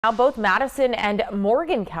Now, both Madison and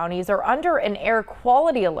Morgan counties are under an air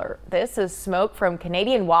quality alert. This as smoke from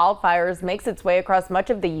Canadian wildfires makes its way across much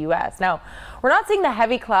of the U.S. Now, we're not seeing the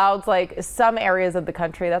heavy clouds like some areas of the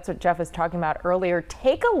country. That's what Jeff was talking about earlier.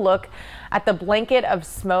 Take a look at the blanket of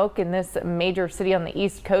smoke in this major city on the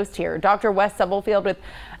East Coast here. Dr. Wes Stubblefield with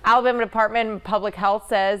Alabama Department of Public Health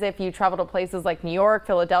says if you travel to places like New York,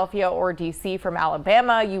 Philadelphia, or D.C. from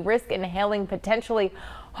Alabama, you risk inhaling potentially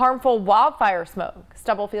harmful wildfire smoke.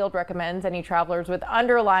 Stubblefield recommends any travelers with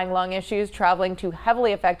underlying lung issues traveling to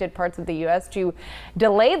heavily affected parts of the U.S. to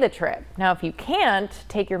delay the trip. Now, if you can't,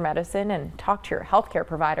 take your medicine and talk to your healthcare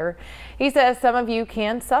provider. He says some of you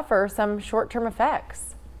can suffer some short-term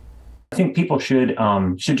effects. I think people should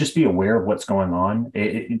just be aware of what's going on.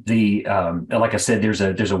 Like I said, there's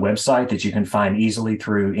a website that you can find easily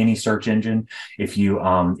through any search engine. If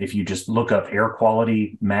you just look up air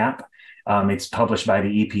quality map, it's published by the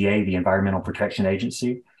EPA, the Environmental Protection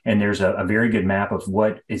Agency, and there's a very good map of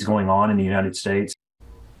what is going on in the United States.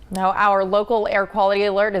 Now, our local air quality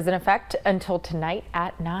alert is in effect until tonight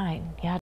at 9. Yeah.